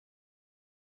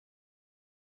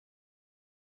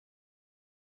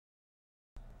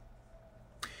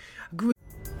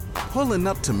Pulling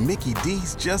up to Mickey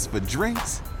D's just for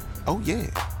drinks? Oh yeah,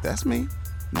 that's me.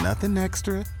 Nothing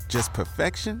extra, just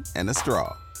perfection and a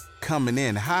straw. Coming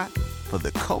in hot for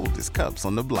the coldest cups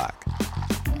on the block.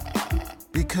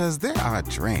 Because there are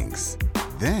drinks.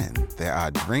 Then there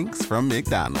are drinks from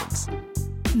McDonald's.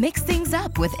 Mix things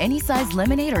up with any size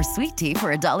lemonade or sweet tea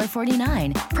for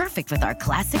 $1.49. Perfect with our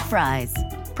classic fries.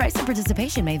 Price and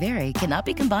participation may vary. Cannot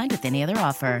be combined with any other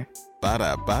offer.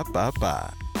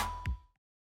 Ba-da-ba-ba-ba.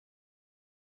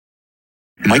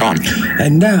 Mic on.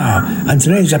 And now, on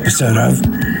today's episode of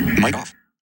Mic off.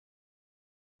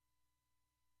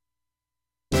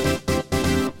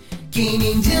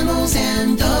 Gaming demos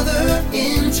and other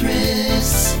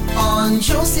interests on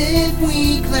Joseph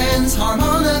Weekland's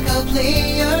Harmonica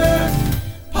Player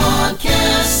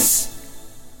Podcasts.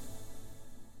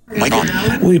 Mic on.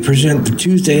 we present the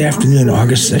Tuesday afternoon,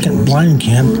 August 2nd, Blind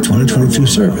Camp 2022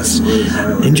 service.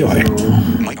 Enjoy.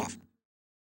 Mic off.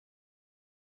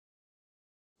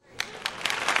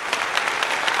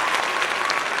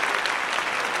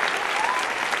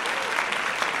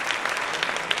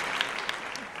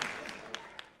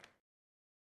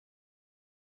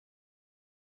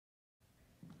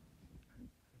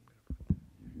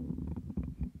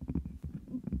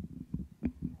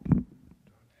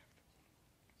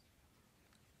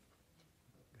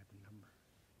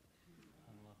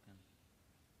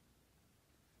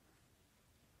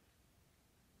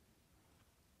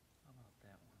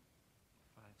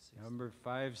 Number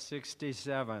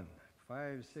 567.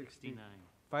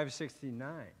 569.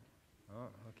 Oh,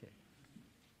 okay.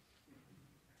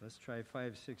 Let's try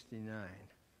 569.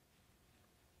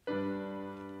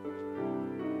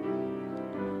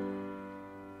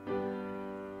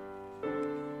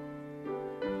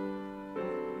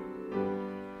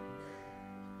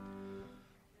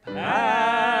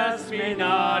 Pass me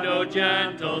not, O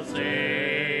gentle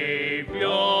Savior,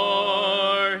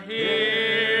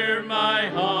 hear my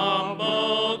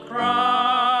humble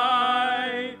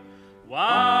cry,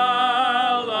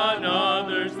 while on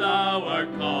others thou art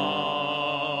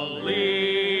calling,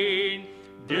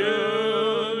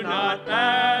 do not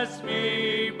pass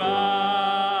me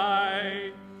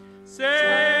by. Savior,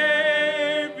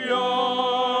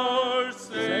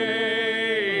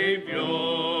 Savior,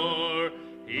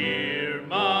 hear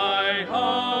my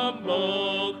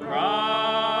humble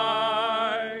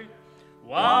cry,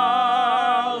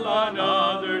 while on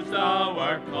others thou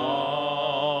art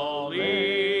calling,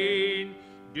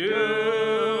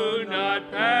 do not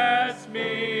pass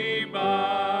me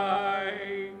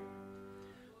by.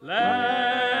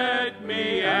 Let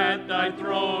me at thy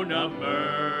throne of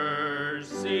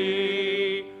mercy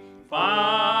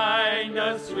find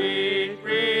a sweet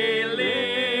relief,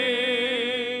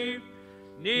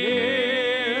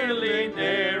 kneeling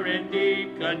there in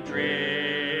deep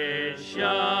contrition,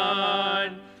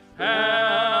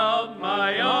 help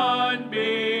my unbelief.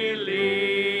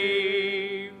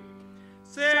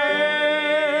 Savior,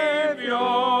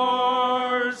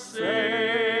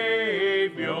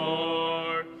 Savior,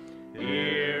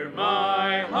 hear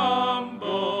my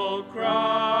humble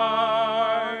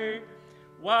cry,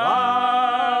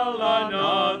 while on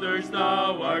others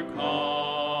thou art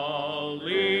calling,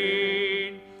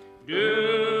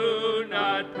 do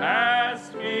not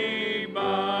pass me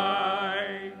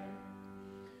by.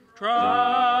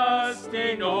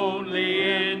 Trusting only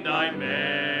in thy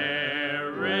merit,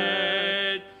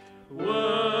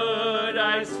 would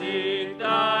I seek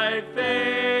thy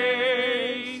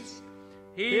face,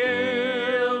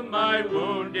 heal my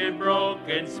wounded,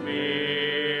 broken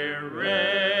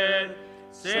spirit,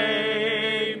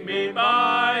 save me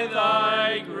by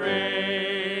thy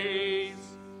grace.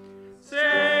 Savior,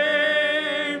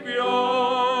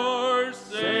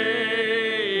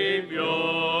 Savior,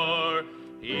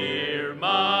 hear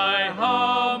my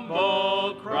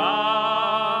humble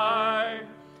cry,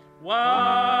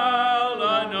 while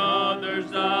on others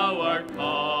thou art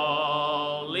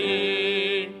calling,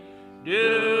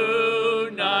 do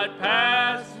not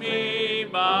pass me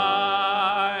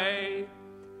by.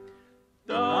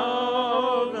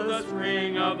 Thou the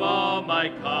spring of all my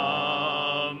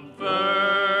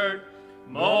comfort,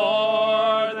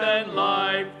 more than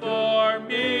life for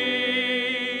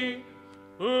me,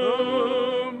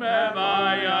 whom have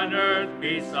I on earth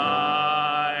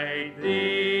beside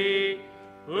thee,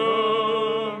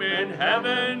 whom in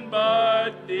heaven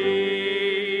but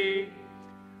thee.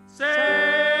 Savior,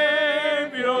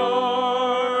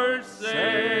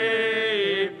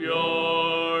 Savior,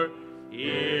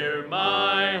 hear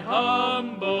my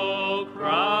humble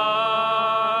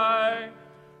cry,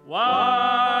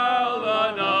 while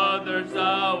on others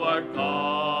thou art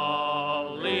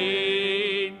calling,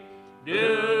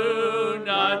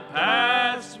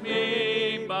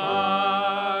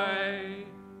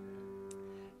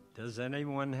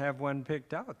 someone have one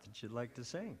picked out that you'd like to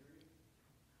sing?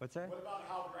 What's that? What about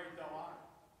How Great Thou Art?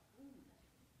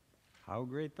 How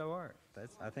Great Thou Art.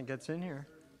 I think that's in here.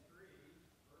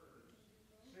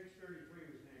 633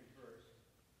 was named first.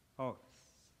 Oh,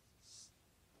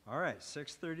 all right,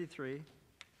 633.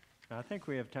 I think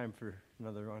we have time for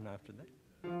another one after that.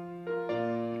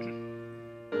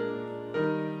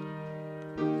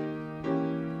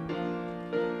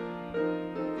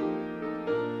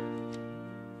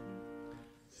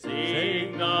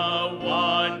 Sing the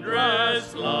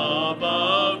wondrous love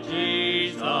of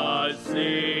Jesus,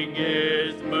 sing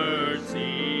His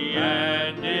mercy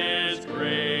and His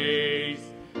grace.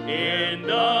 In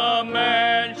the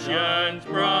mansions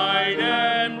bright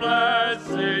and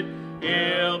blessed,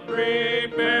 He'll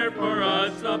prepare for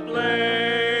us a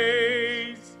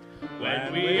place.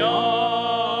 When we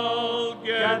all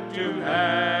get to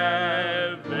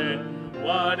heaven,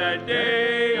 what a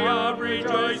day of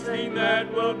rejoicing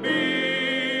that will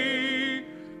be.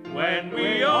 When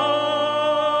we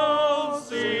all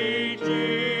see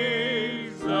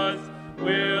Jesus,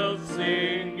 we'll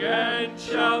sing and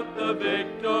shout the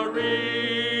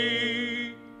victory.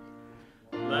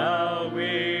 While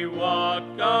we walk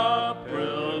a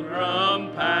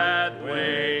pilgrim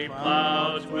pathway,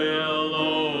 clouds will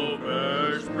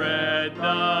overspread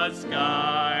the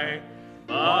sky.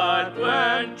 But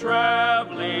when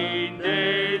traveling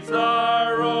days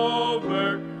are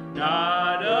over,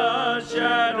 not a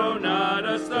shadow, not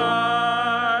a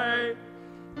sigh.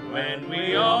 When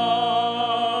we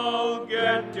all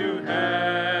get to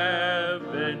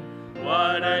heaven,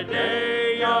 what a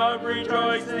day of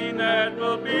rejoicing that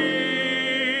will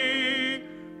be.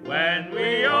 When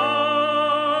we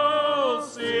all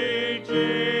see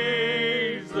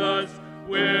Jesus,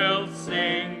 we'll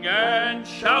sing and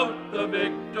shout the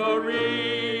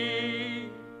victory.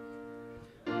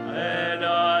 Let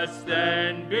us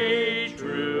then be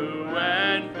true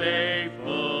and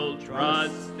faithful,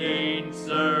 trusting,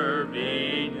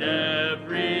 serving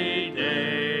every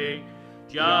day.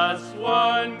 Just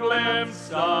one glimpse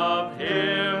of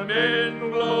Him in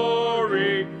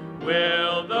glory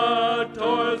will the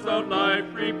toils of life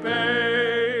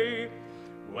repay.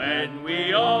 When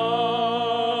we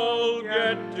all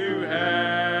get to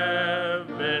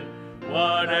heaven,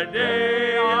 what a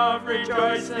day of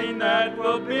rejoicing that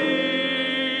will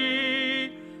be.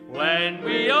 When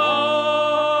we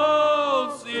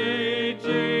all see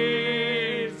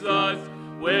Jesus,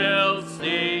 we'll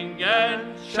sing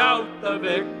and shout the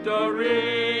victory.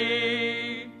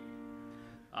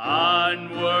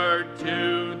 Onward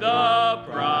to the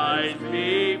prize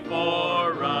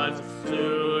before us,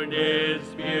 soon His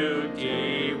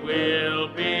beauty will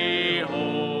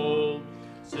behold.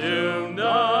 Soon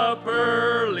the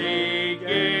pearly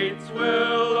gates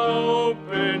will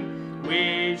open,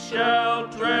 we shall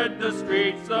tread the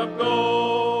streets of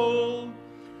gold.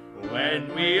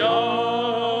 When we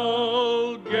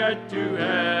all get to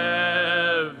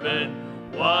heaven,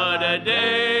 what a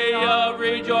day of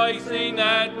rejoicing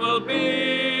that will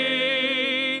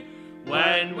be.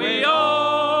 When we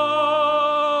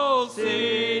all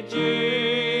see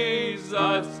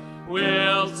Jesus,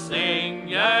 we'll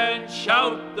sing and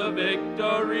shout the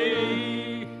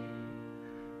victory.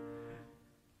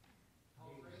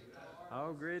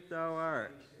 How great thou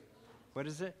art. What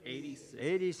is it? 86.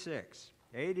 86.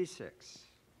 86.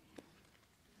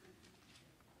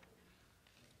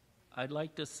 I'd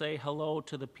like to say hello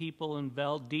to the people in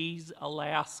Valdez,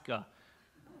 Alaska.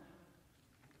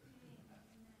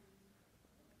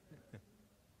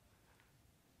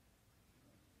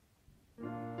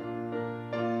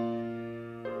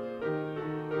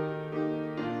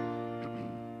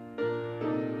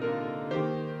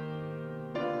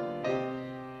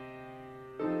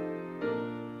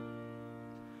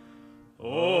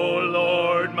 O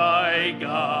Lord my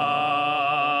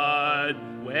God,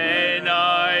 when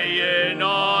I in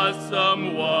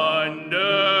awesome wonder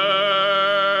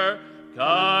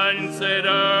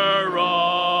consider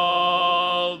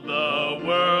all the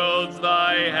worlds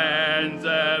thy hands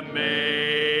have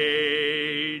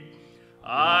made,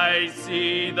 I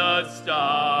see the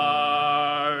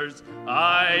stars,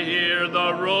 I hear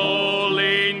the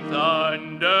rolling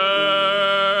thunder,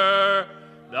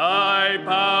 thy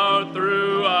power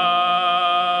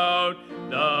throughout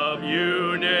the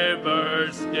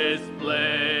universe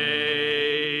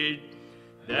displayed.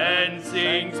 Then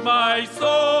sings my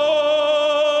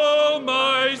soul,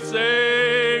 my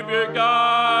Savior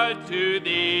God, to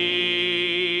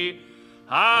thee.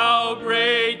 How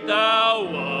great thou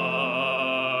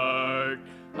art,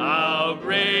 how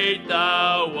great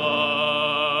thou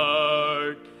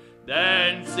art.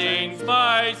 Then sings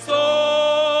my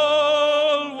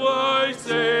soul,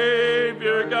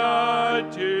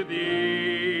 God, to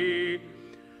thee.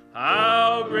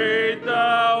 How great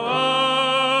thou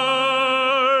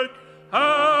art!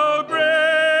 How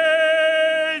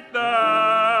great thou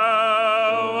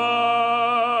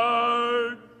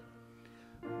art!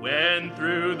 When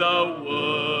through the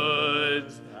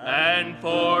woods and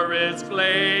forest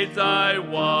glades I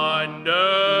wander,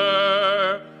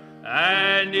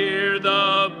 and hear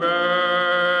the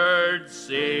birds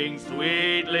sing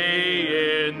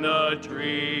sweetly in the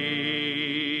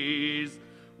trees,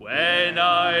 when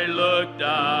I look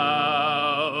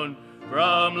down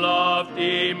from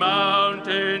lofty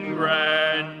mountain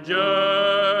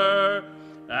grandeur,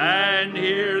 and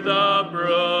hear the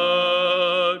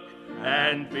brook,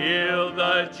 and feel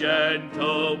the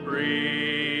gentle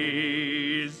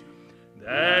breeze,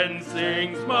 then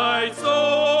sings my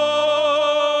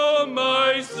soul,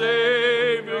 my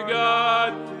Savior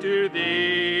God, to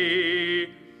thee.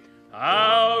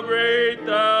 How great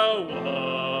thou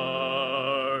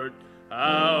art!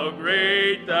 How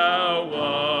great thou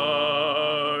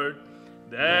art!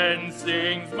 Then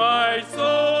sings my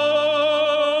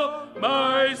soul,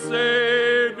 my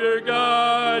Savior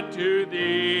God, to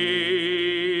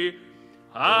thee.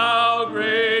 How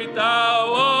great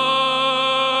thou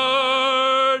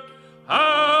art!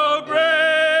 How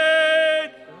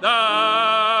great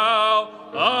thou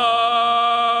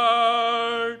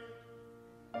art!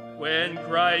 When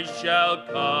Christ shall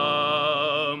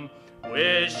come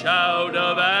with shout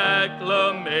of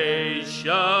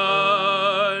acclamation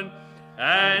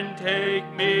and take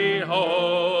me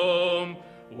home,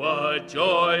 what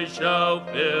joy shall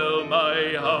fill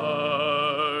my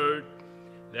heart?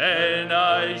 Then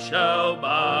I shall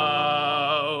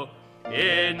bow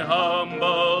in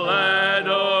humble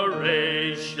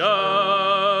adoration,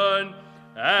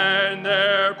 and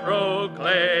there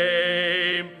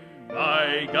proclaim,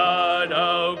 my God,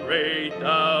 how great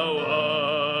thou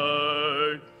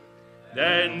art.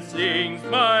 Then sings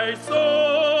my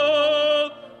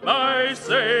soul, my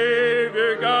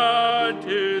Savior God,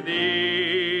 to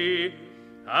thee.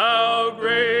 How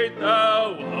great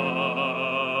thou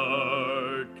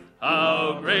art!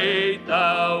 How great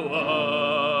thou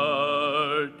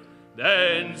art!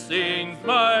 Then sings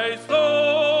my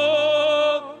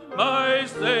soul, my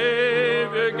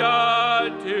Savior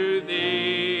God, to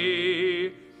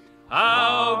thee.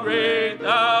 How great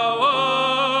thou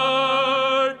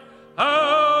art!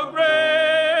 How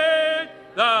great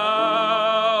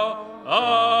thou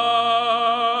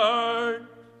art!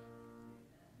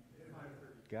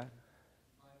 Got?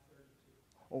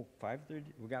 Oh,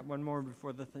 5:30. We got one more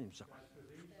before the theme song.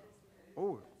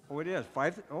 Oh, it is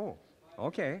 5. Oh,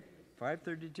 okay,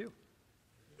 5:32.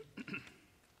 And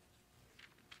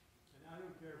I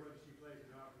don't care whether she plays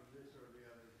it off of this or the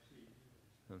other seat.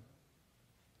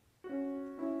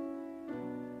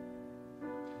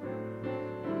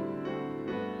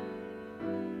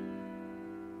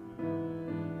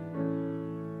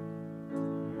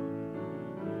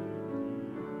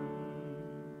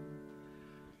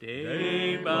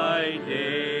 Day by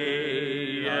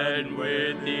day, and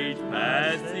with each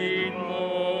passing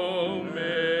moment,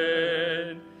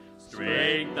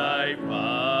 strength I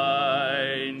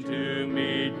find to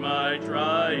meet my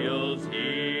trials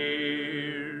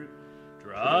here,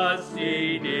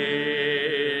 trusting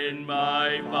in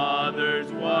my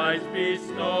Father's wise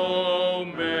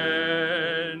bestowment.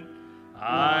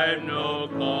 I've no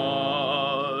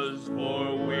cause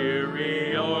for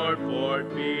weary or for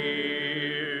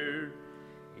fear.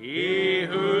 He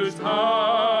whose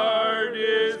heart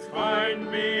is kind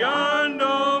beyond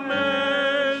all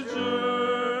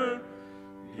measure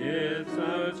gives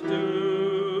us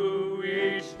to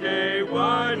each day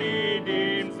what he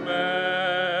deems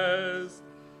best.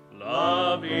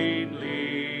 Lovingly,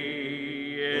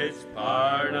 it's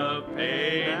part of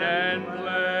pain and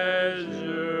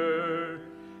pleasure,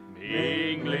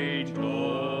 mingling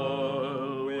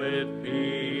toil with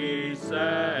peace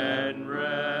and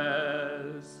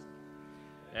rest.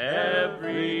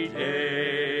 Every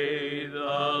day the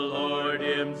Lord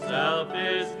himself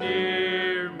is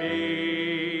near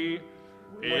me,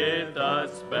 with a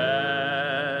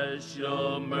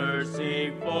special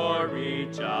mercy for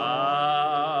each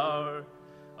hour.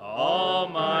 All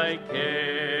my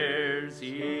cares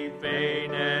he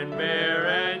fain and bear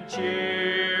and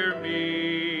cheer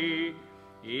me,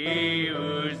 he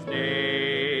whose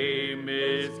name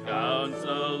is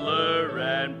Counselor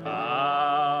and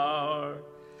Power.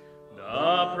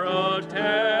 The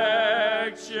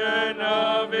protection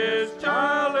of his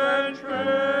child and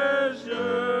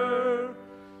treasure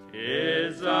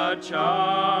is a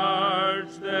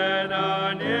charge that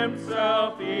on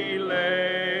himself he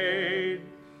laid.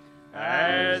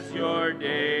 As your day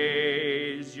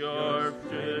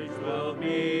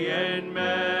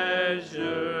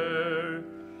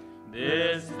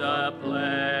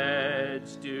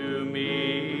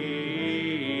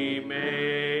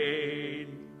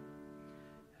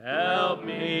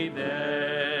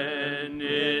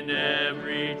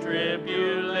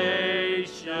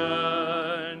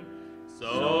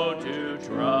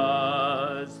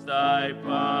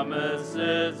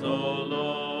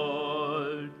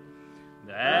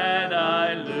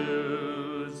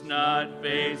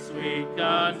day sweet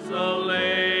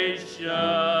consolation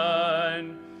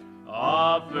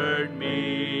offered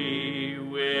me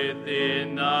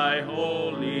within thy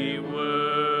holy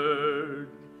word.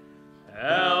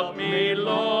 Help me,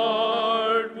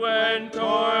 Lord, when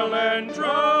toil and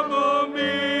trouble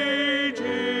meeting,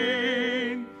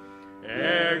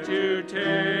 ere to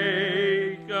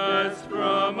take us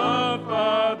from a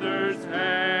Father's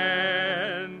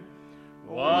hand.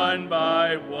 One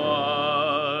by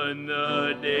one,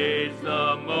 the days,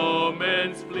 the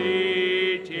moments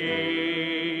fleeting,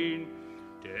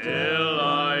 till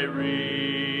I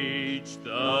reach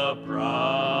the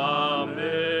promised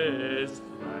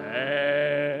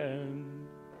land.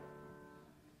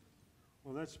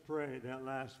 Well, let's pray that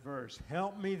last verse.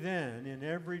 Help me then in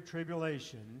every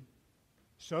tribulation,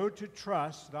 so to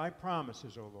trust thy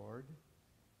promises, O Lord,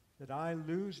 that I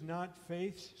lose not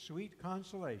faith's sweet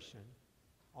consolation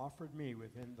offered me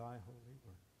within thy holy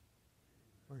word.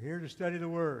 We're here to study the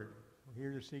word. We're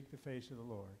here to seek the face of the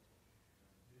Lord.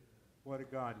 What a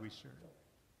God we serve.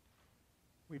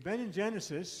 We've been in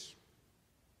Genesis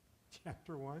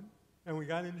chapter 1, and we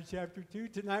got into chapter 2.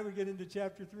 Tonight we get into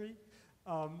chapter 3.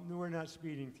 We're not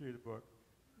speeding through the book.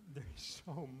 There's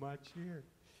so much here.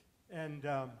 And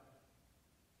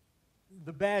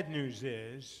the bad news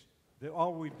is that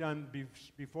all we've done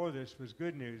before this was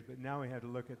good news, but now we have to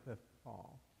look at the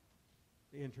fall,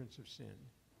 the entrance of sin.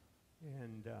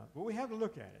 And but we have to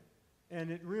look at it. And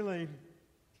it really,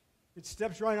 it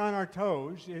steps right on our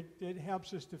toes. It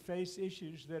helps us to face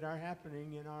issues that are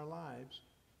happening in our lives.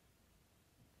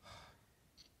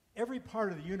 Every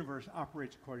part of the universe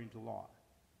operates according to law,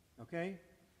 okay?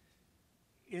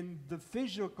 In the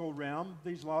physical realm,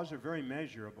 these laws are very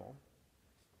measurable.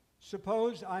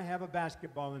 Suppose I have a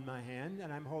basketball in my hand,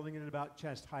 and I'm holding it at about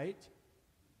chest height,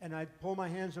 and I pull my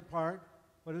hands apart.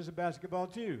 What does a basketball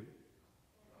do?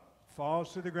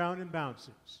 Falls to the ground and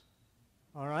bounces.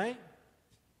 All right?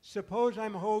 Suppose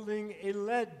I'm holding a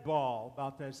lead ball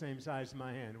about that same size in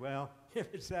my hand. Well,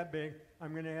 if it's that big,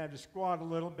 I'm going to have to squat a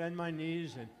little, bend my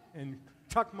knees, and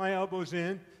tuck my elbows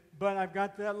in, but I've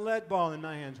got that lead ball in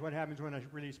my hands. What happens when I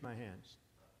release my hands?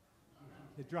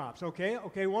 It drops.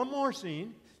 Okay, one more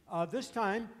scene. This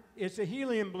time, it's a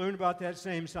helium balloon about that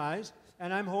same size,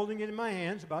 and I'm holding it in my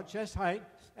hands about chest height,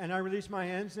 and I release my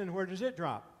hands, and where does it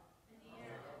drop?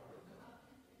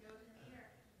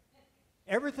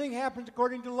 Everything happens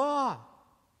according to law.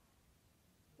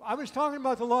 I was talking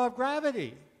about the law of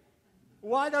gravity.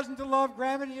 Why doesn't the law of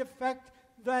gravity affect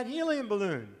that helium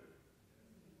balloon?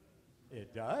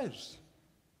 It does.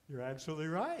 You're absolutely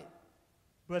right.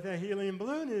 But a helium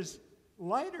balloon is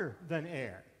lighter than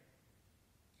air.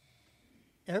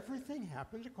 Everything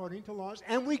happens according to laws,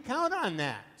 and we count on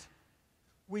that.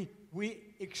 We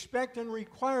expect and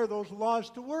require those laws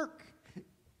to work.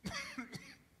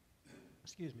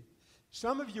 Excuse me.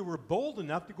 Some of you were bold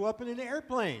enough to go up in an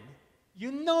airplane.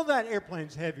 You know that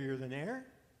airplane's heavier than air.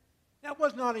 That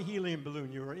was not a helium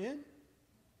balloon you were in.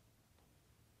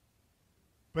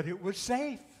 But it was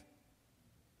safe.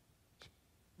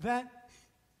 That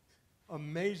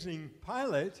amazing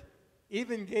pilot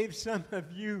even gave some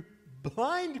of you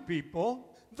blind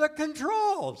people the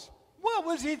controls. What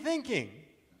was he thinking?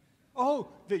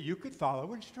 Oh, that you could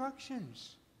follow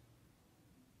instructions.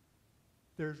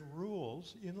 There's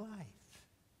rules in life.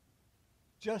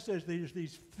 Just as there's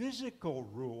these physical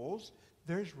rules,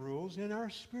 there's rules in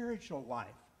our spiritual life.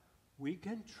 We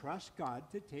can trust God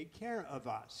to take care of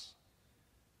us.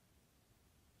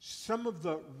 Some of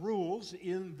the rules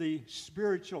in the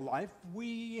spiritual life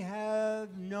we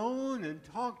have known and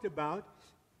talked about.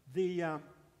 The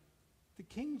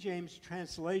King James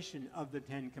translation of the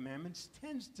Ten Commandments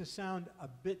tends to sound a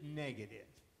bit negative.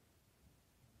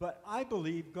 But I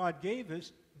believe God gave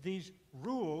us these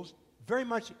rules very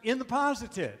much in the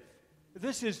positive.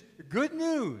 This is good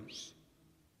news.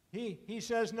 He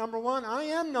says, number one, I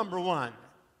am number one.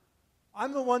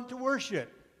 I'm the one to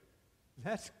worship.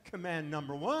 That's command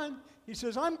number one. He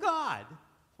says, I'm God.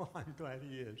 Well, I'm glad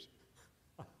he is.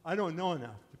 I don't know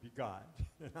enough to be God,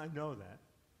 and I know that.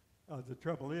 The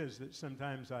trouble is that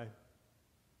sometimes I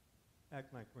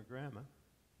act like my grandma,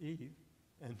 Eve,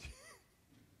 and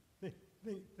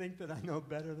think that I know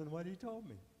better than what he told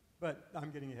me. But I'm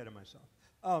getting ahead of myself.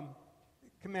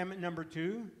 Commandment number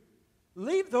 2,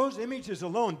 leave those images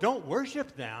alone. Don't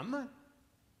worship them.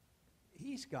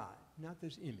 He's God, not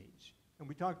this image. And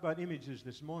we talked about images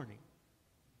this morning.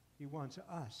 He wants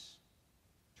us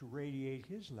to radiate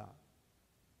his love,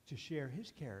 to share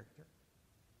his character.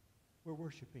 We're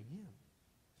worshiping him.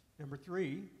 Number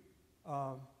 3,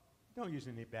 don't use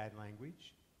any bad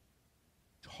language.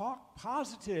 Talk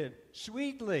positive,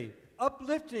 sweetly,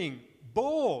 uplifting,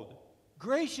 bold,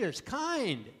 gracious,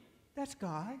 kind. That's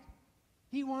God.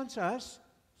 He wants us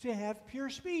to have pure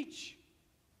speech.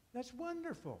 That's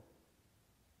wonderful.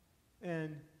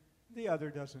 And the other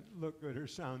doesn't look good or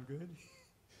sound good.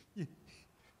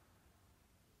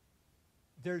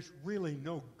 There's really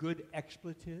no good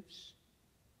expletives.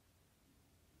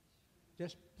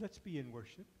 Just let's be in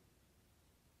worship.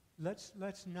 Let's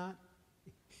not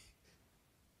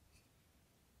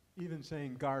even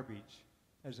saying garbage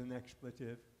as an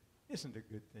expletive isn't a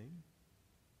good thing.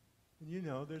 And you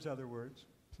know, there's other words,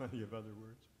 plenty of other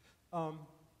words.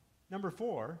 Number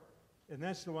 4, and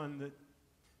that's the one that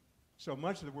so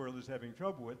much of the world is having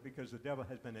trouble with because the devil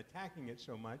has been attacking it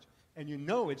so much, and you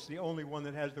know it's the only one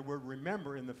that has the word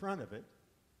remember in the front of it.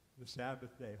 The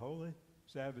Sabbath day, holy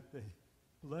Sabbath day,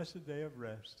 blessed day of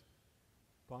rest,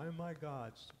 by my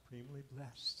God, supremely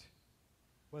blessed.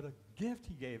 What a gift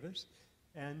he gave us,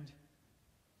 and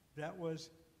that was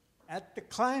at the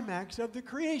climax of the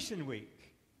creation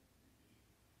week.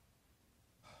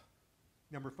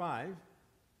 Number 5,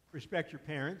 respect your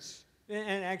parents,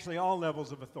 and actually all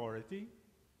levels of authority.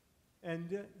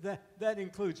 And that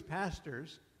includes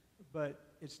pastors, but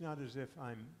it's not as if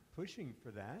I'm pushing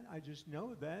for that. I just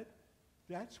know that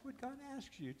that's what God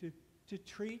asks you, to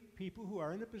treat people who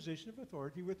are in a position of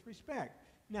authority with respect.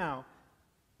 Now,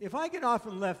 if I get off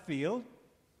in left field,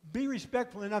 be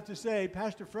respectful enough to say,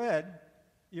 Pastor Fred,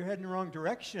 you're heading the wrong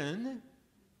direction,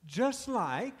 just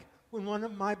like when one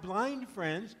of my blind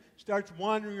friends starts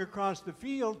wandering across the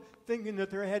field thinking that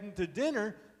they're heading to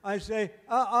dinner, I say,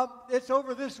 it's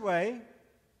over this way.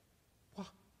 Well,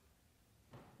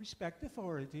 respect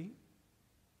authority,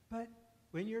 but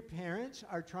when your parents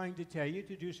are trying to tell you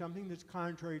to do something that's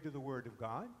contrary to the Word of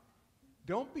God,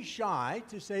 don't be shy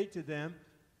to say to them,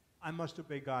 I must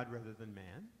obey God rather than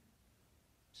man,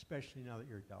 especially now that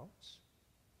you're adults.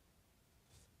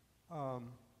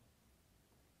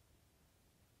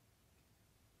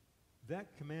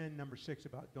 That command number 6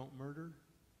 about don't murder,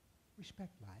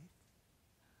 respect life.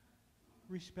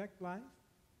 Respect life.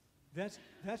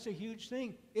 That's a huge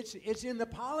thing. It's in the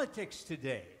politics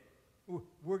today.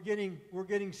 We're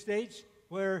getting states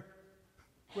where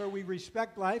we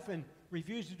respect life and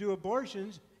refuse to do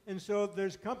abortions, and so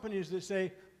there's companies that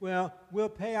say, well, we'll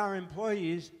pay our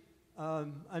employees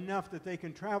enough that they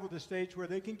can travel to states where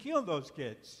they can kill those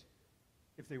kids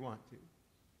if they want to.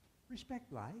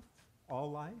 Respect life,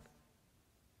 all life,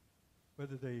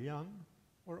 whether they're young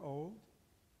or old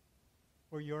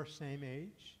or your same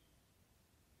age.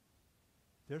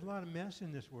 There's a lot of mess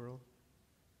in this world,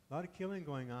 a lot of killing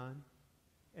going on,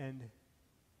 and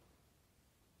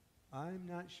I'm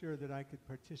not sure that I could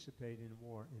participate in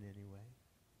war in any way.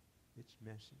 It's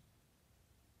messy.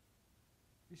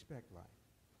 Respect life.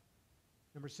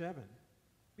 Number 7,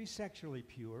 be sexually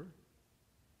pure.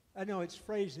 I know it's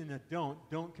phrased in a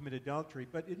don't commit adultery,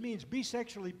 but it means be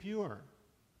sexually pure.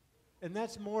 And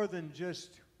that's more than just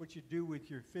what you do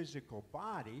with your physical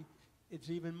body.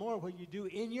 It's even more what you do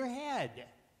in your head.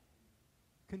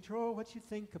 Control what you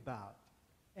think about.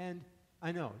 And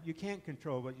I know, you can't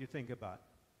control what you think about.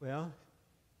 Well,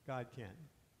 God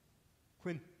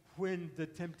can. When the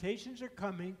temptations are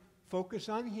coming, focus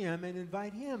on Him and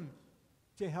invite Him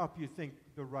to help you think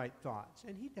the right thoughts.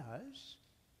 And He does.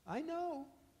 I know,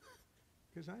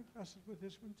 because I wrestled with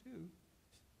this one too.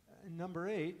 Number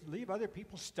 8, leave other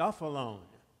people's stuff alone.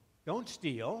 Don't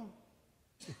steal.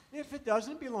 If it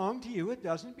doesn't belong to you, it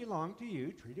doesn't belong to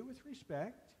you. Treat it with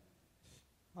respect.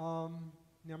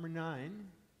 Number 9,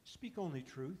 speak only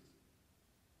truth.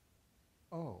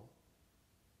 Oh,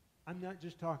 I'm not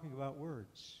just talking about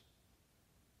words.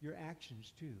 Your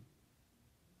actions too.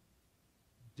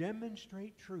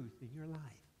 Demonstrate truth in your life.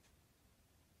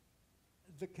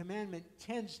 The commandment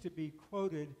tends to be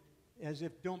quoted as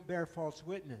if don't bear false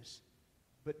witness.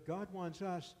 But God wants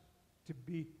us to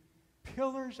be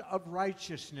pillars of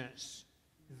righteousness,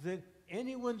 that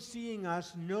anyone seeing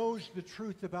us knows the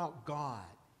truth about God.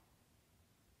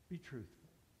 Be truthful.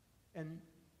 And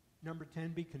number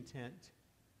 10, be content.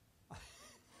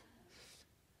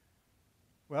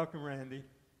 Welcome, Randy.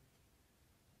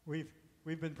 We've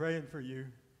been praying for you.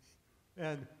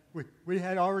 And we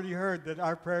had already heard that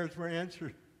our prayers were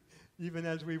answered even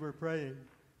as we were praying.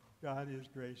 God is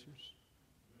gracious.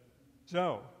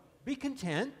 So, be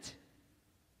content.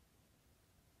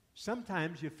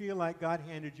 Sometimes you feel like God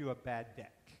handed you a bad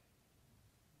deck.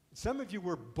 Some of you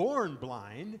were born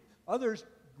blind. Others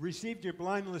received your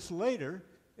blindness later.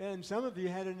 And some of you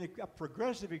had a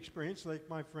progressive experience like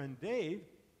my friend Dave.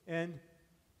 And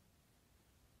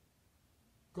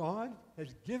God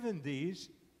has given these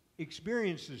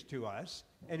experiences to us,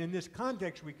 And in this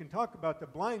context, we can talk about the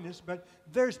blindness, but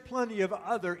there's plenty of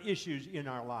other issues in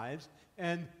our lives.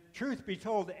 And truth be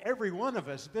told, every one of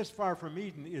us this far from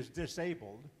Eden is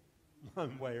disabled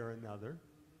one way or another.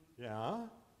 Yeah?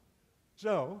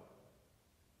 So,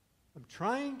 I'm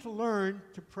trying to learn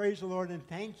to praise the Lord and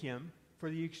thank Him for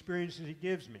the experiences He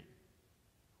gives me.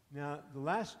 Now, the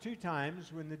last 2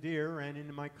 times when the deer ran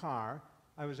into my car,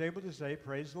 I was able to say,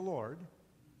 praise the Lord,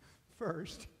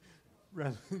 first,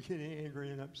 rather than getting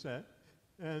angry and upset.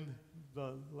 And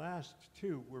the last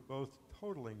 2 were both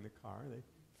totaling the car. They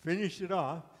finished it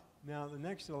off. Now, the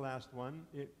next to the last one,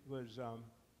 it was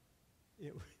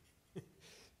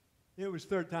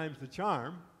third time's the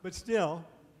charm, but still,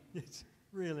 it's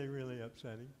really, really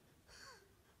upsetting.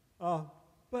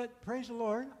 But praise the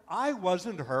Lord, I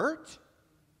wasn't hurt.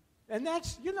 And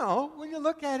that's, when you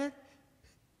look at it,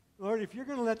 Lord, if you're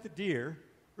going to let the deer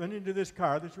run into this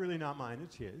car that's really not mine,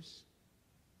 it's His,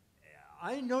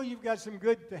 I know you've got some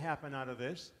good to happen out of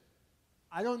this.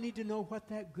 I don't need to know what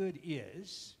that good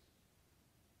is.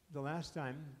 The last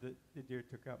time the deer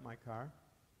took out my car,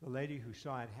 the lady who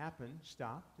saw it happen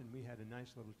stopped, and we had a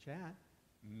nice little chat.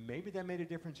 Maybe that made a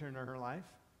difference in her life.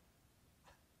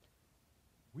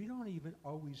 We don't even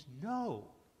always know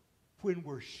when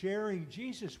we're sharing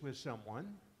Jesus with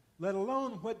someone, let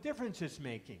alone what difference it's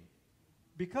making.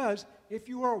 Because if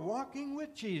you are walking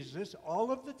with Jesus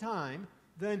all of the time,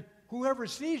 then whoever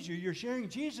sees you, you're sharing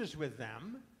Jesus with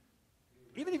them,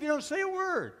 even if you don't say a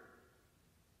word.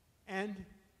 And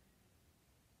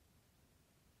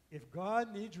if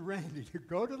God needs Randy to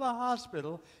go to the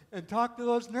hospital and talk to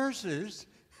those nurses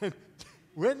and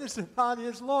witness about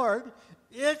His Lord,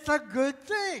 it's a good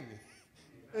thing.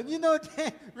 And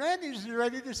Randy's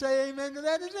ready to say amen to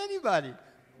that as anybody.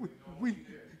 We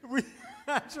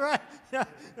that's right. Yeah,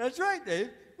 that's right, Dave.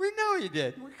 We know he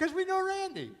did because we know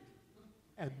Randy.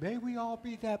 And may we all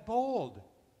be that bold.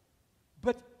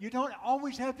 But you don't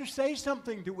always have to say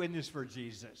something to witness for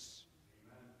Jesus.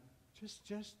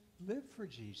 Just live for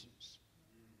Jesus.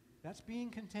 That's being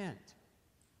content.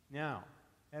 Now,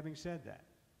 having said that,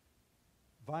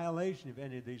 violation of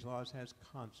any of these laws has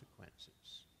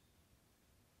consequences.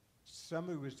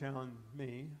 Somebody was telling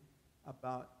me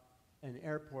about an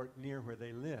airport near where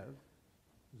they live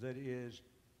that is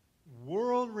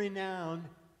world-renowned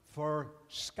for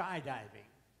skydiving.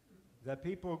 That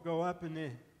people go up in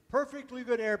a perfectly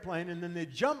good airplane and then they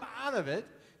jump out of it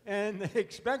and they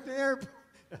expect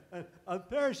a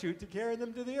parachute to carry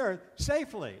them to the earth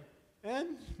safely.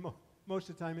 And most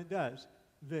of the time it does.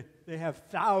 They have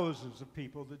thousands of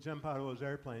people that jump out of those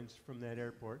airplanes from that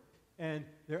airport, and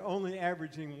they're only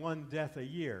averaging 1 death a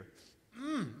year.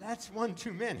 That's one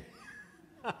too many.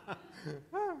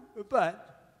 But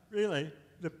really,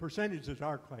 the percentages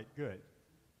are quite good.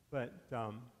 But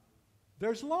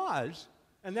there's laws,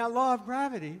 and that law of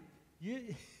gravity,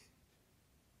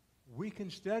 we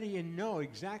can study and know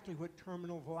exactly what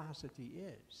terminal velocity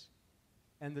is.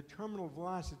 And the terminal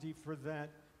velocity for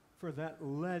that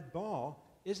lead ball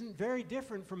isn't very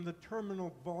different from the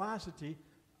terminal velocity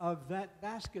of that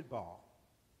basketball.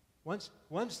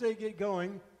 Once they get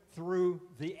going through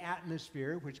the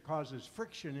atmosphere, which causes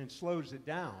friction and slows it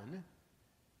down,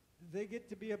 they get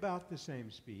to be about the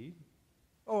same speed.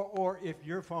 Or if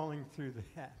you're falling through the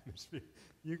atmosphere,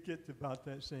 you get to about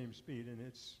that same speed, and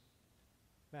it's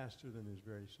faster than is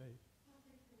very safe.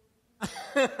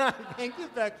 Thank you,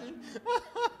 Becky.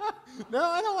 No,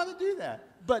 I don't want to do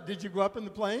that. But did you go up in the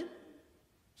plane?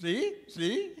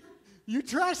 See? You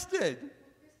trusted.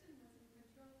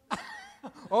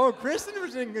 Oh, Kristen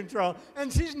was in control,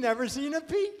 and she's never seen a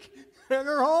peak in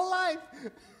her whole life.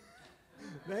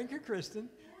 Thank you, Kristen.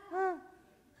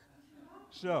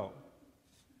 So,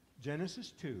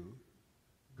 Genesis 2,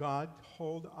 God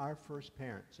told our first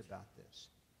parents about this.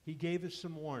 He gave us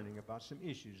some warning about some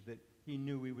issues that He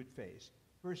knew we would face.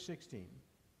 Verse 16,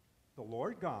 the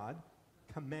Lord God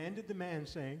commanded the man,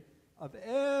 saying, of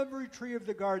every tree of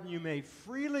the garden you may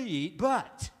freely eat,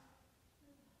 but,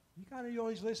 you got to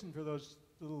always listen for those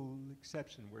little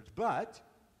exception words, but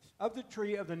of the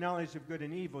tree of the knowledge of good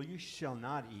and evil you shall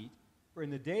not eat, for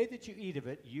in the day that you eat of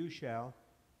it you shall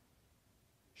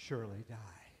surely die.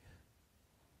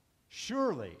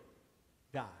 Surely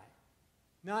die.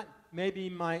 Not maybe,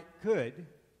 might, could.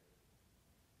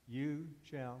 You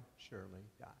shall surely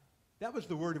die. That was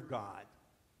the word of God.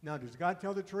 Now, does God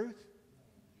tell the truth?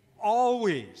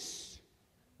 Always.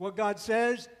 What God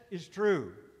says is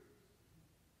true.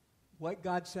 What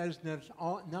God says does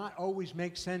not always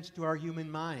make sense to our human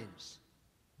minds.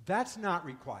 That's not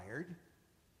required.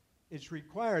 It's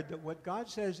required that what God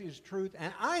says is truth,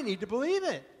 and I need to believe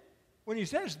it. When He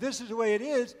says this is the way it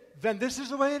is, then this is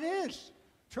the way it is.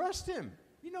 Trust him.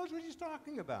 He knows what he's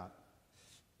talking about.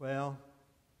 Well,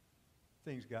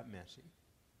 things got messy.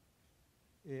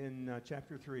 In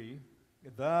chapter 3,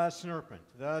 the serpent,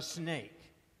 the snake,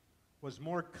 was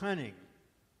more cunning,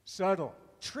 subtle,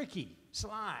 tricky,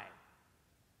 sly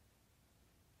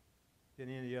than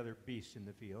any other beast in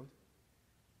the field.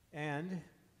 And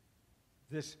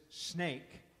this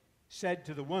snake said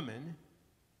to the woman,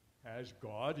 "Has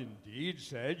God indeed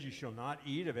said you shall not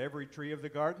eat of every tree of the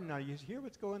garden?" Now, you hear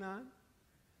what's going on?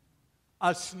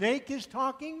 A snake is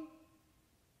talking?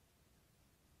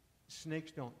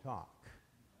 Snakes don't talk.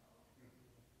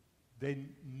 They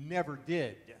never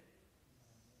did.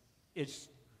 It's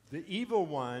the evil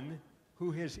one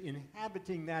who is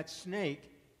inhabiting that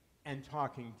snake and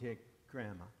talking to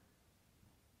Grandma.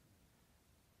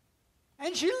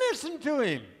 And she listened to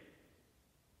him.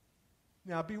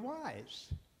 Now be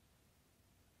wise.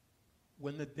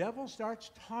 When the devil starts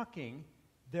talking,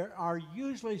 there are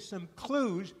usually some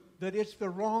clues that it's the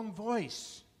wrong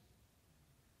voice.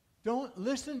 Don't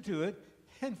listen to it,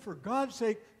 and for God's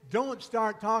sake, don't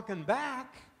start talking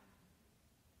back.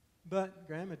 But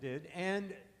Grandma did,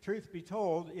 and truth be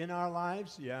told, in our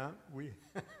lives, we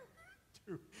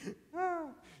do.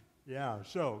 Yeah,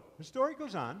 so the story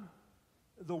goes on.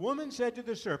 The woman said to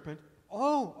the serpent,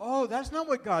 Oh, that's not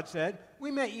what God said.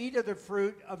 We may eat of the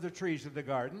fruit of the trees of the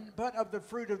garden, but of the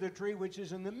fruit of the tree which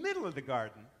is in the middle of the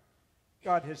garden,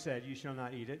 God has said, you shall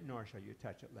not eat it, nor shall you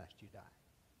touch it, lest you die.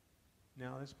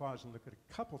 Now, let's pause and look at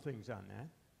a couple things on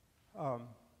that.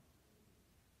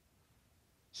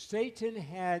 Satan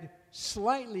had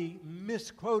slightly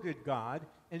misquoted God,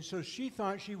 and so she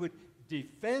thought she would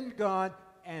defend God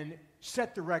and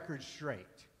set the record straight.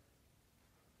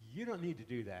 You don't need to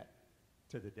do that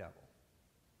to the devil.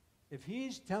 If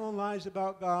he's telling lies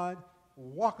about God,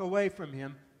 walk away from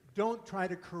him. Don't try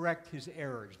to correct his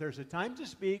errors. There's a time to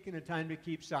speak and a time to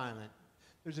keep silent.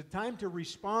 There's a time to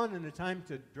respond and a time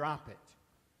to drop it.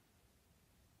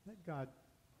 Let God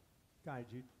guide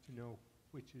you to know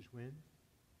which is when.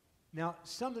 Now,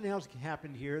 something else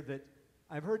happened here that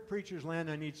I've heard preachers land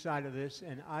on each side of this,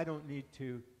 and I don't need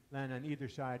to land on either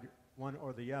side, one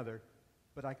or the other,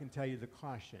 but I can tell you the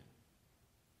caution.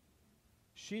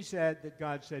 She said that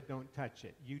God said, don't touch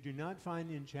it. You do not find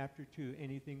in chapter 2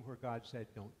 anything where God said,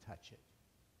 don't touch it.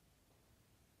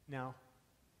 Now,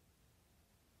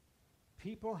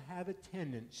 people have a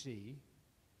tendency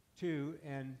to,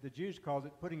 and the Jews called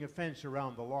it putting a fence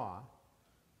around the law,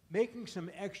 making some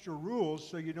extra rules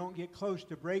so you don't get close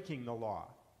to breaking the law.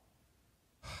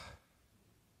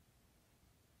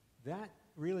 That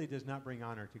really does not bring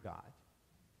honor to God.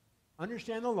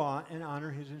 Understand the law and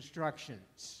honor his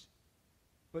instructions.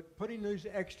 But putting those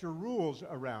extra rules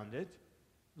around it,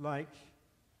 like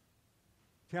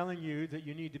telling you that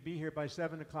you need to be here by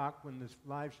 7 o'clock when this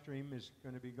live stream is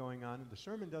going to be going on and the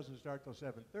sermon doesn't start till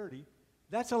 7:30,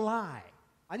 that's a lie.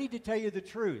 I need to tell you the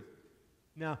truth.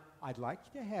 Now, I'd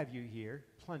like to have you here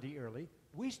plenty early.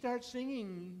 We start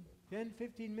singing 10,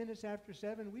 15 minutes after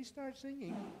 7. We start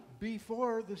singing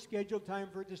before the scheduled time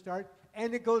for it to start,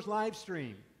 and it goes live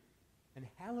stream. And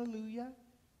hallelujah,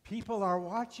 people are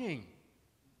watching.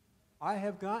 I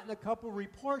have gotten a couple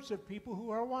reports of people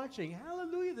who are watching.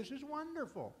 Hallelujah, this is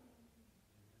wonderful.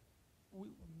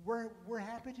 We're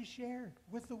happy to share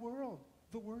with the world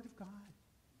the Word of God.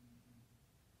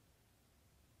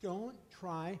 Don't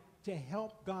try to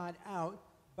help God out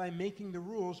by making the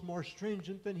rules more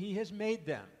stringent than he has made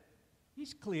them.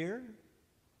 He's clear.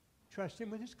 Trust him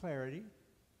with his clarity.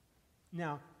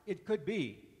 Now, it could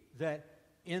be that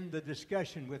in the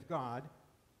discussion with God,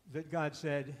 that God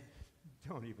said,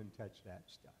 don't even touch that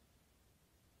stuff.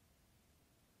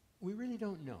 We really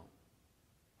don't know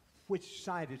which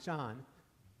side it's on,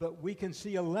 but we can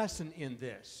see a lesson in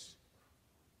this.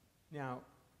 Now,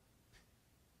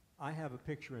 I have a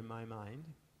picture in my mind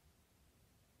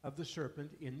of the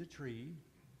serpent in the tree,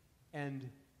 and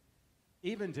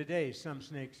even today, some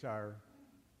snakes are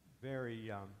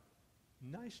very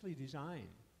nicely designed.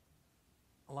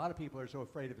 A lot of people are so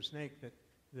afraid of a snake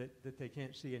that they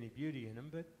can't see any beauty in them,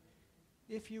 but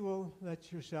if you will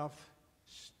let yourself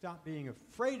stop being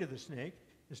afraid of the snake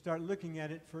and start looking at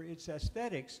it for its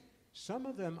aesthetics, some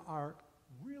of them are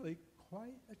really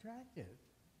quite attractive.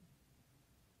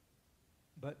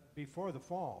 But before the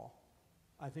fall,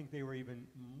 I think they were even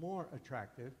more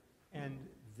attractive, and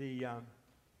the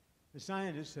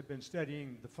scientists have been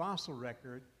studying the fossil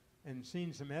record and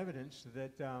seen some evidence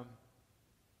that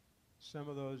some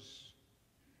of those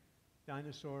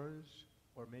dinosaurs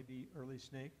or maybe early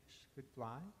snakes could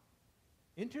fly.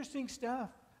 Interesting stuff.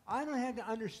 I don't have to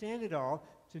understand it all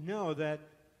to know that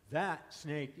that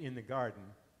snake in the garden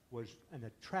was an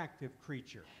attractive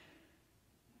creature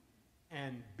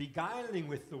and beguiling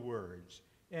with the words.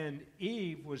 And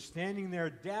Eve was standing there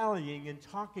dallying and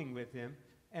talking with him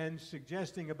and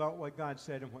suggesting about what God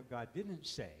said and what God didn't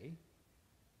say.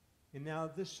 And now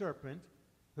this serpent,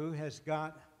 who has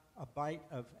got a bite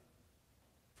of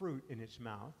fruit in its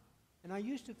mouth, and I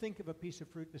used to think of a piece of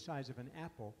fruit the size of an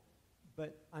apple,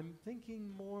 but I'm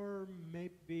thinking more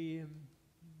maybe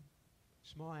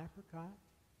small apricot,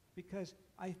 because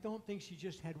I don't think she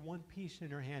just had one piece in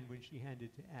her hand when she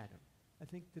handed to Adam. I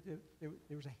think that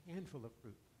there was a handful of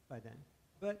fruit by then.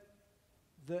 But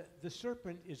the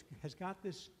serpent has got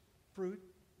this fruit,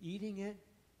 eating it,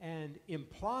 and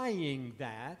implying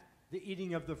that the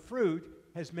eating of the fruit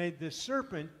has made the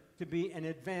serpent to be an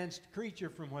advanced creature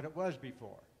from what it was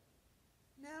before.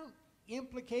 Now,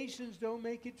 implications don't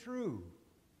make it true.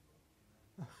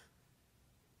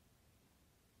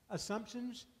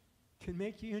 Assumptions can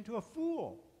make you into a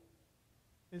fool.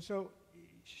 And so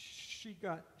she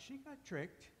got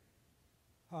tricked.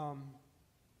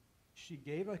 She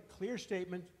gave a clear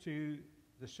statement to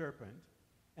the serpent,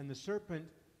 and the serpent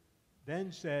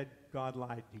then said, God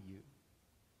lied to you.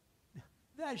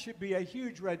 That should be a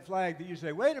huge red flag that you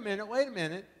say, wait a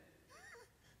minute.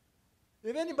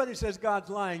 If anybody says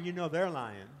God's lying, you know they're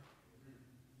lying.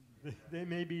 They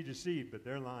may be deceived, but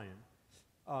they're lying.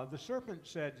 The serpent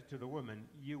said to the woman,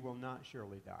 you will not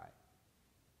surely die.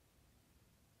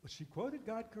 Well, she quoted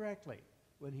God correctly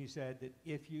when he said that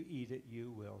if you eat it,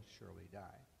 you will surely die.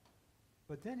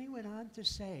 But then he went on to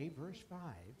say, verse 5,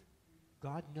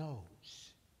 God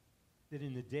knows that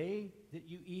in the day that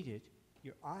you eat it,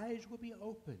 your eyes will be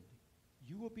opened.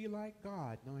 You will be like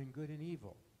God, knowing good and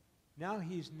evil. Now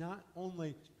he's not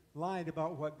only lied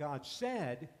about what God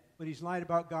said, but he's lied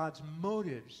about God's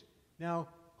motives. Now,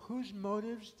 whose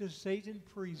motives does Satan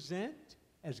present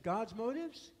as God's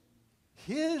motives?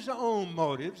 His own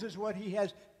motives is what he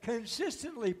has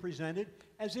consistently presented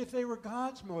as if they were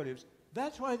God's motives.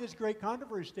 That's why this great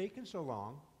controversy has taken so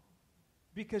long,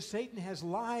 because Satan has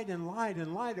lied and lied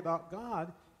and lied about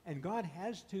God, and God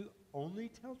has to only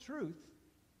tell truth,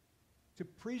 to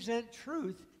present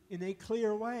truth in a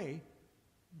clear way.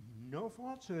 No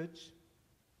falsehoods.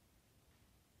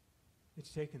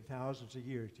 It's taken thousands of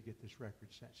years to get this record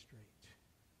set straight.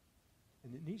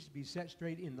 And it needs to be set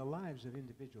straight in the lives of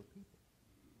individual people.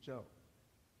 So,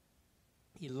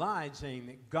 he lied saying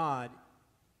that God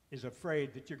is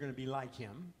afraid that you're going to be like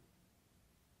him.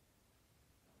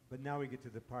 But now we get to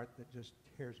the part that just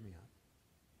tears me up.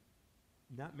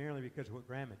 Not merely because of what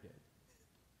Grandma did,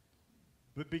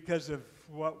 but because of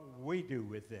what we do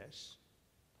with this.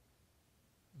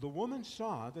 The woman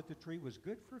saw that the tree was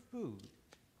good for food,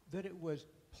 that it was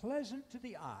pleasant to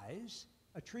the eyes,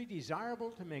 a tree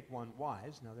desirable to make one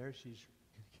wise. Now there she's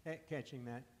catching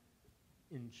that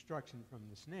instruction from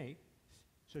the snake.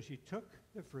 So she took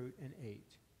the fruit and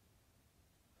ate.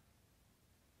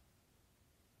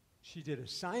 She did a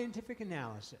scientific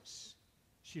analysis.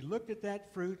 She looked at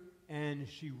that fruit and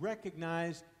she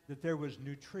recognized that there was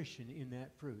nutrition in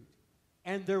that fruit.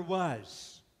 And there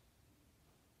was.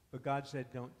 But God said,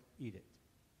 don't eat it.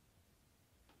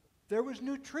 There was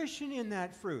nutrition in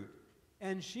that fruit.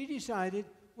 And she decided,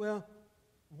 well,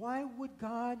 why would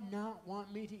God not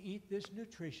want me to eat this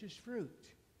nutritious fruit?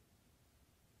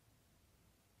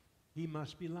 He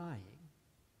must be lying.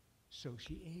 So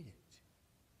she ate it.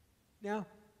 Now,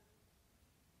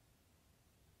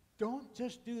 don't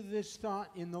just do this thought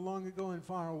in the long ago and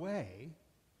far away.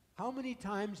 How many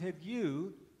times have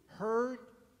you heard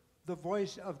the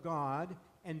voice of God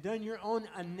and done your own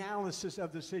analysis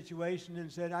of the situation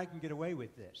and said, I can get away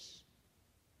with this.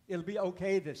 It'll be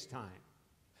okay this time.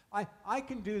 I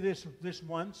can do this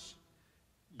once.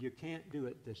 You can't do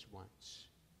it this once.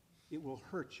 It will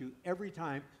hurt you every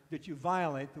time that you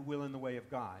violate the will and the way of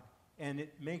God. And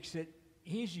it makes it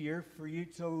easier for you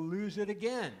to lose it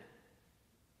again.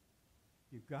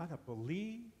 You've got to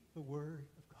believe the Word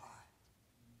of God.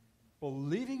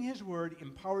 Believing His Word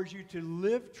empowers you to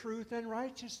live truth and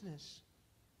righteousness.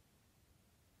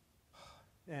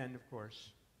 And, of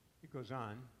course, it goes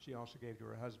on. She also gave to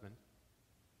her husband,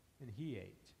 and he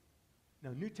ate.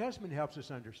 Now, New Testament helps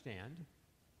us understand.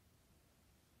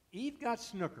 Eve got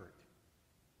snookered.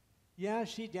 Yeah,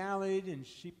 she dallied, and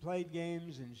she played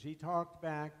games, and she talked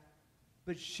back,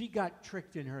 but she got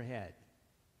tricked in her head.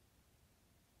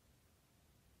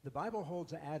 The Bible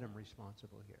holds Adam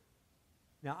responsible here.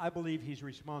 Now, I believe he's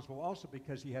responsible also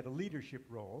because he had a leadership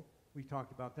role. We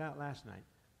talked about that last night.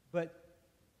 But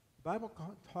the Bible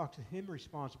talks to him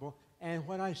responsible, and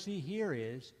what I see here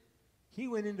is he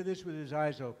went into this with his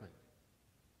eyes open.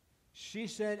 She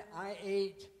said, I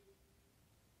ate,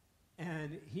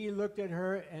 And he looked at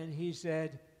her and he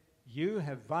said, "You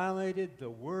have violated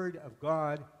the word of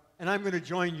God, and I'm going to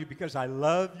join you because I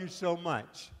love you so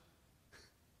much."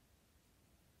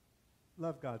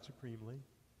 Love God supremely.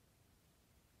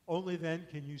 Only then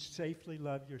can you safely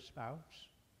love your spouse.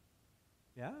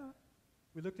 Yeah,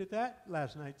 we looked at that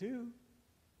last night too.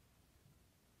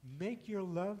 Make your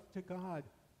love to God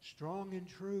strong and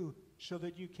true so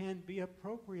that you can be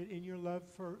appropriate in your love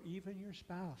for even your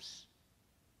spouse,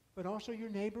 but also your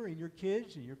neighbor and your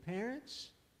kids and your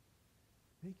parents.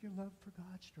 Make your love for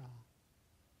God strong.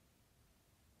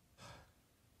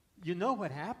 You know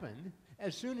what happened?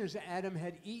 As soon as Adam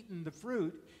had eaten the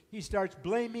fruit, he starts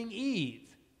blaming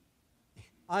Eve.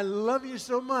 I love you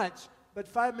so much, but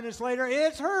 5 minutes later,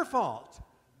 it's her fault.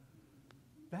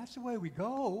 That's the way we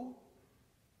go.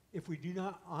 If we do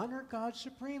not honor God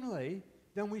supremely,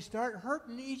 then we start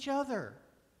hurting each other.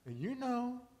 And you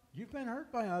know, you've been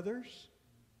hurt by others.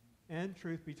 And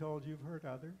truth be told, you've hurt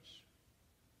others.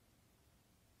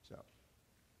 So,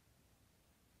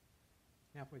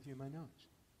 halfway through my notes.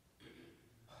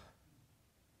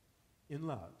 In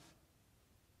love,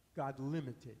 God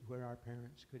limited where our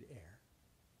parents could err.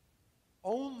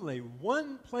 Only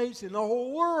one place in the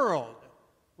whole world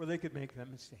where they could make that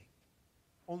mistake.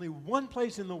 Only one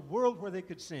place in the world where they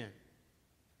could sin.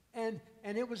 And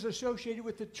it was associated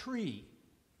with the tree.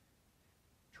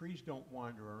 Trees don't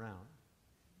wander around.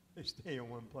 They stay in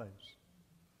one place.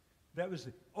 That was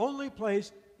the only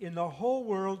place in the whole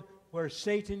world where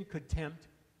Satan could tempt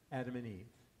Adam and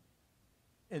Eve.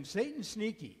 And Satan's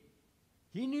sneaky.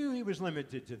 He knew he was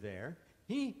limited to there.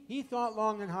 He thought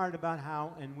long and hard about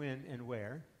how and when and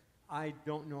where. I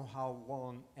don't know how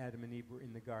long Adam and Eve were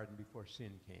in the garden before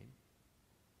sin came.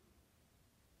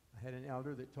 I had an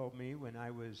elder that told me when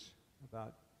I was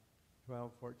about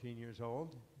 12, 14 years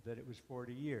old that it was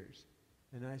 40 years.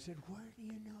 And I said, "Where do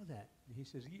you know that?" And he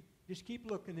says, "Just keep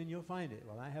looking and you'll find it."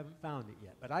 Well, I haven't found it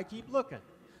yet, but I keep looking.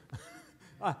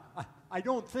 I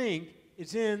don't think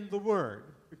it's in the Word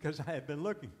because I have been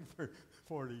looking for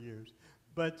 40 years.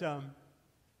 But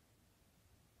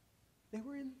they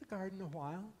were in the garden a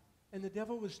while, and the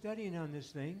devil was studying on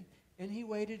this thing, and he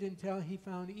waited until he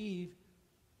found Eve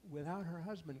without her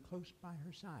husband close by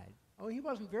her side. Oh, he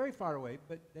wasn't very far away,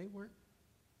 but they weren't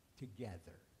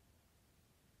together.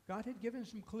 God had given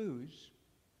some clues,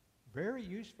 very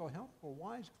useful, helpful,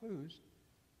 wise clues.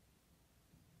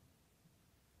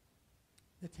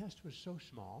 The test was so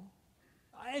small.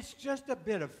 It's just a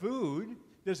bit of food.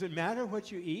 Does it matter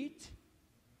what you eat?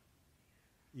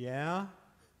 Yeah,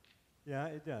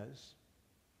 it does.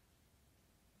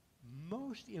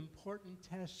 Most important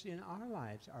tests in our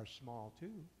lives are small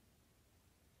too.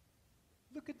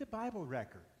 Look at the Bible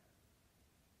record.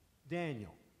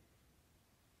 Daniel,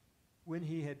 when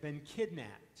he had been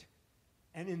kidnapped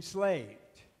and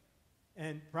enslaved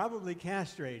and probably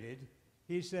castrated,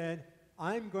 he said,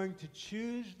 "I'm going to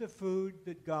choose the food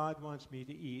that God wants me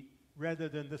to eat rather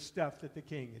than the stuff that the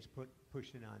king is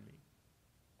pushing on me."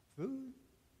 Food,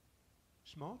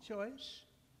 small choice,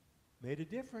 made a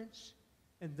difference.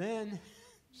 And then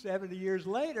 70 years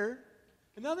later,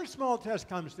 another small test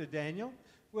comes to Daniel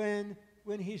when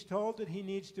he's told that he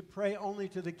needs to pray only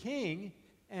to the king,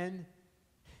 and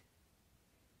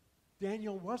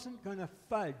Daniel wasn't going to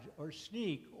fudge or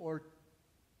sneak or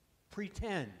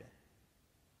pretend.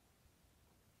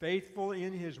 Faithful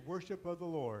in his worship of the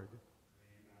Lord.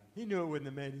 He knew it wouldn't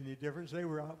have made any difference. They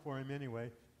were out for him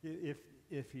anyway.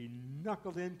 If he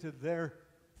knuckled into their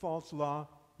false law,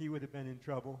 he would have been in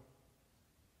trouble.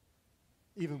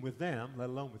 Even with them, let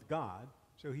alone with God.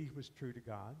 So he was true to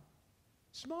God.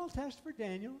 Small test for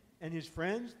Daniel and his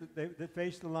friends that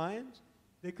faced the lions.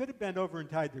 They could have bent over and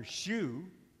tied their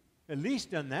shoe. At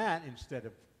least done that instead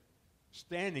of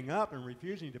standing up and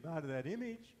refusing to bow to that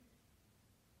image.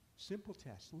 Simple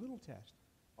test, little test.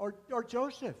 Or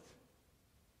Joseph.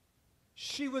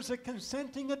 She was a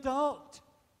consenting adult.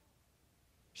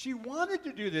 She wanted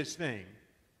to do this thing.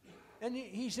 And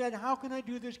he said, "How can I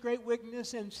do this great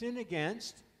wickedness and sin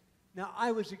against?" Now,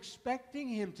 I was expecting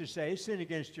him to say, "Sin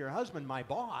against your husband, my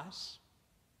boss."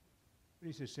 But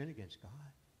he says, "Sin against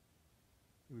God."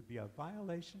 It would be a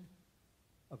violation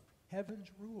of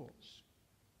heaven's rules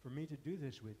for me to do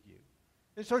this with you.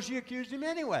 And so she accused him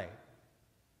anyway.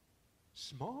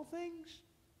 Small things,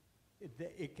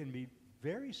 it can be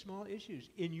very small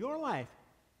issues. In your life,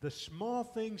 the small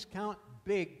things count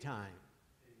big time.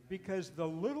 Because the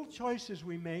little choices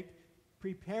we make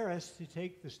prepare us to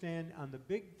take the stand on the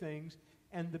big things,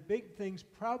 and the big things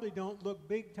probably don't look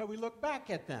big till we look back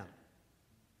at them.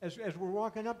 As we're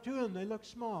walking up to them, they look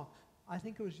small. I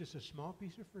think it was just a small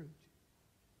piece of fruit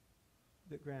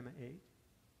that Grandma ate.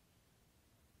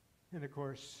 And of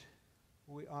course,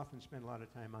 we often spend a lot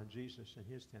of time on Jesus and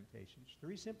his temptations.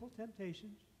 3 simple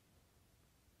temptations.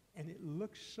 And it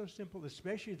looks so simple,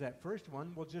 especially that first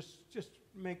one. Well, just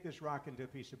make this rock into a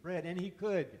piece of bread. And he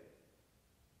could.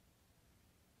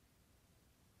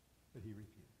 But he refused.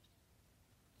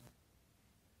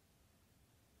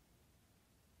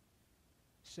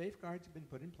 Safeguards had been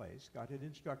put in place. God had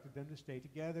instructed them to stay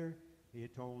together. He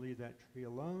had told them to leave that tree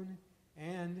alone.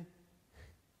 And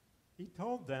he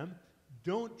told them,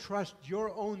 don't trust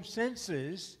your own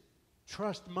senses,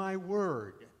 trust my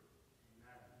word.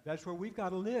 That's where we've got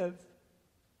to live.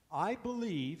 I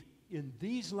believe in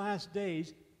these last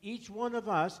days, each one of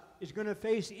us is going to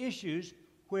face issues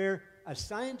where a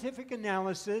scientific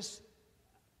analysis,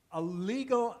 a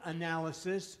legal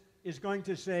analysis is going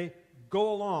to say,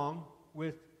 go along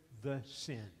with the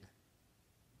sin.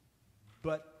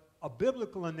 But a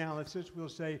biblical analysis will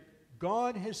say,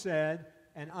 God has said,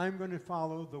 and I'm going to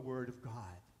follow the word of God.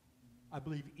 I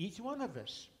believe each one of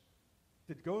us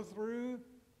that go through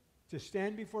to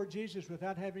stand before Jesus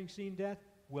without having seen death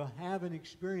will have an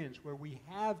experience where we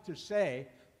have to say,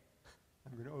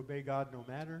 I'm going to obey God no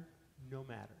matter.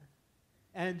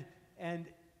 And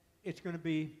it's going to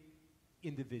be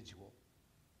individual.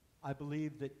 I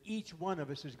believe that each one of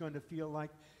us is going to feel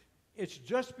like it's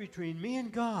just between me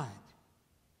and God.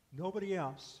 Nobody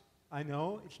else. I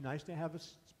know it's nice to have a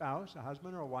spouse, a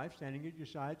husband or a wife standing at your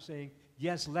side saying,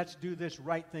 yes, let's do this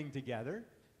right thing together.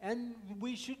 And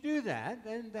we should do that.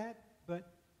 But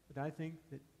I think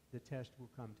that the test will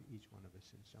come to each one of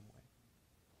us in some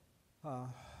way.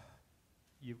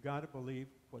 You've got to believe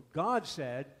what God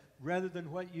said rather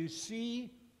than what you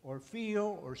see or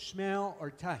feel or smell or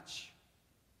touch.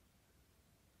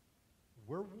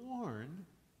 We're warned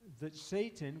that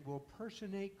Satan will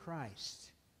personate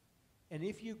Christ. And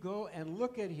if you go and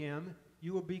look at him,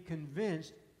 you will be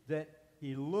convinced that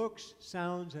he looks,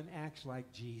 sounds, and acts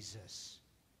like Jesus.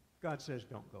 God says,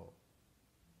 don't go.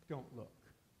 Don't look.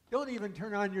 Don't even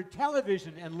turn on your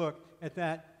television and look at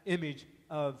that image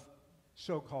of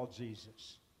so-called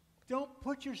Jesus. Don't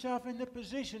put yourself in the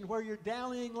position where you're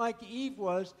dallying like Eve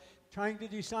was, trying to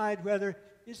decide whether,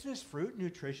 is this fruit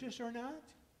nutritious or not?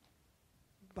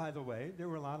 By the way, there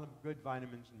were a lot of good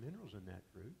vitamins and minerals in that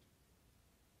fruit.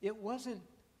 It wasn't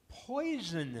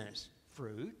poisonous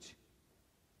fruit.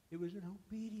 It was an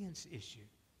obedience issue.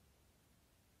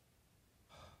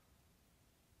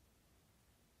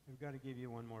 I've got to give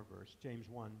you one more verse, James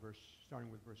 1,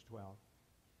 starting with verse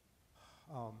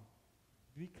 12.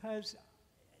 Because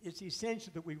it's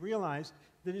essential that we realize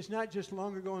that it's not just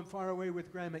long ago and far away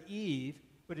with Grandma Eve,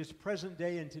 but it's present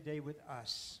day and today with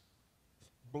us.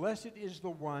 Blessed is the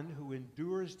one who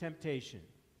endures temptation.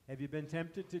 Have you been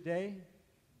tempted today?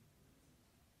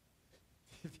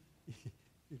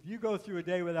 If you go through a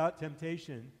day without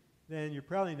temptation, then you're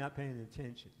probably not paying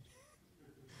attention.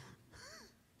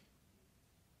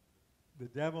 The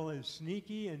devil is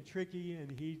sneaky and tricky,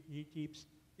 and he keeps,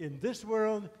 in this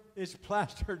world, it's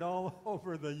plastered all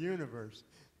over the universe.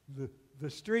 The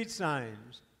street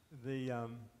signs, the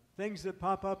things that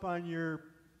pop up on your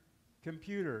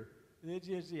computer,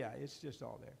 it's just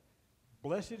all there.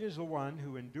 Blessed is the one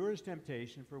who endures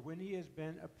temptation, for when he has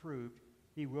been approved,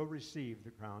 he will receive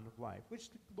the crown of life, which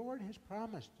the Lord has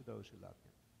promised to those who love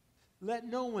him. Let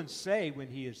no one say when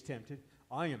he is tempted,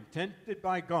 I am tempted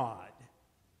by God.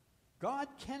 God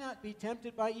cannot be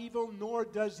tempted by evil, nor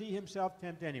does he himself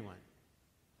tempt anyone.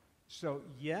 So,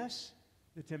 yes,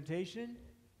 the temptation,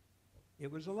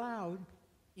 it was allowed.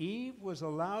 Eve was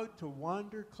allowed to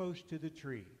wander close to the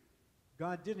tree.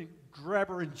 God didn't grab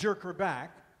her and jerk her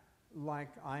back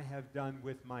like I have done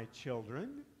with my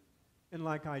children and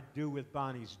like I do with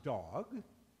Bonnie's dog.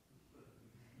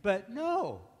 But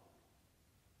no.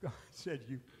 God said,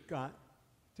 you've got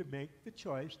to make the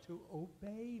choice to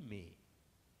obey me.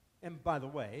 And by the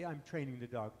way, I'm training the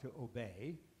dog to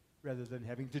obey rather than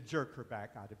having to jerk her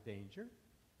back out of danger.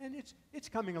 And it's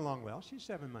coming along well. She's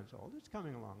 7 months old. It's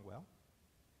coming along well.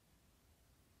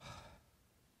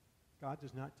 God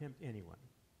does not tempt anyone.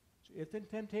 So if the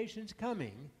temptation's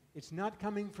coming, it's not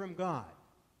coming from God.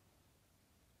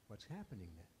 What's happening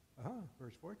then?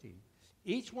 Verse 14.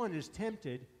 Each one is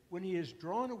tempted when he is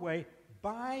drawn away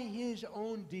by his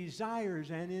own desires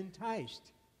and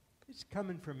enticed. It's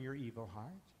coming from your evil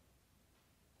heart.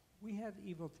 We have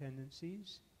evil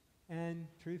tendencies, and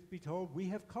truth be told, we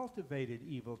have cultivated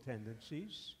evil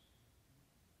tendencies.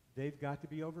 They've got to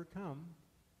be overcome.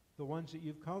 The ones that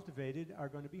you've cultivated are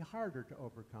going to be harder to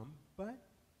overcome, but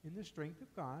in the strength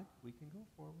of God, we can go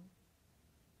forward.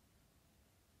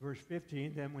 Verse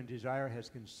 15, then when desire has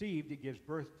conceived, it gives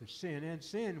birth to sin, and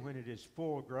sin, when it is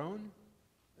full grown,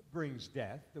 brings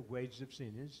death. The wages of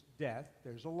sin is death.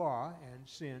 There's a law, and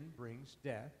sin brings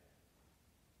death.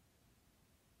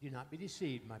 Do not be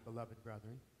deceived, my beloved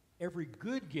brethren. Every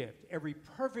good gift, every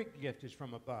perfect gift is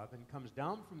from above and comes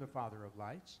down from the Father of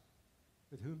lights,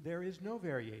 with whom there is no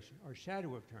variation or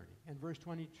shadow of turning. And verse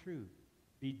 22,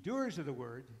 be doers of the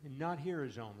word and not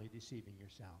hearers only, deceiving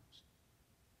yourselves.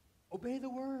 Obey the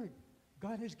word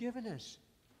God has given us,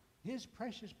 his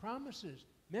precious promises.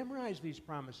 Memorize these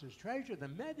promises, treasure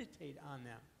them, meditate on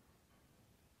them.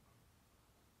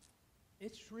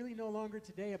 It's really no longer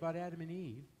today about Adam and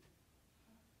Eve.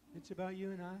 It's about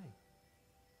you and I.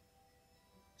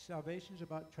 Salvation is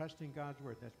about trusting God's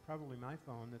word. That's probably my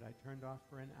phone that I turned off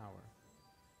for an hour.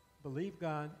 Believe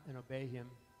God and obey him,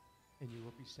 and you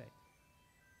will be saved.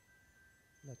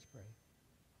 Let's pray.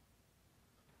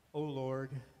 O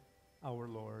Lord, our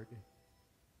Lord,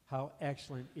 how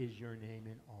excellent is your name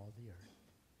in all the earth.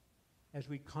 As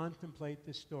we contemplate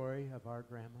the story of our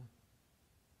grandma,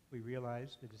 we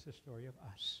realize that it's a story of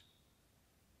us,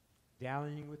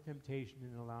 dallying with temptation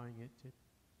and allowing it to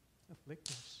afflict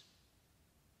us.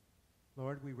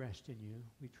 Lord, we rest in you,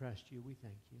 we trust you, we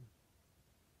thank you.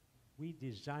 We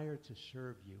desire to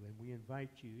serve you, and we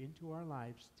invite you into our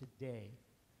lives today.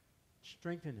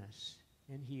 Strengthen us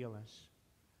and heal us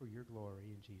for your glory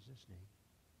in Jesus'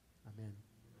 name. Amen.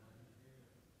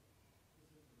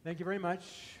 Thank you very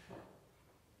much.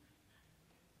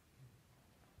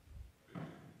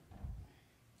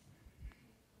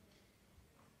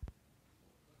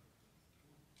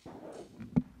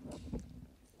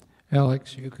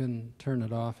 Alex, you can turn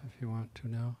it off if you want to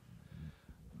now.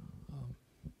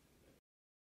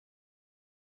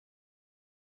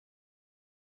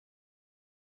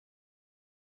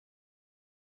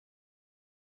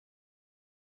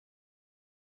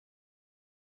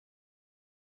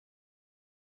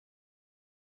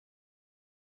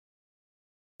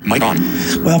 Mic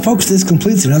on. Well, folks, this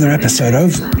completes another episode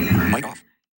of Mic off.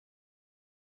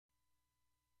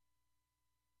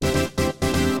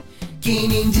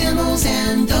 Gaining demos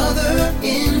and other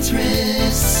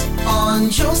interests on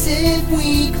Joseph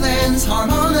Weekland's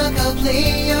Harmonica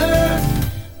Player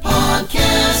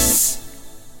Podcasts.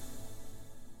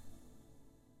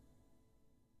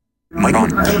 Mic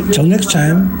on. Till next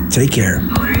time, take care.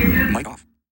 Mic off.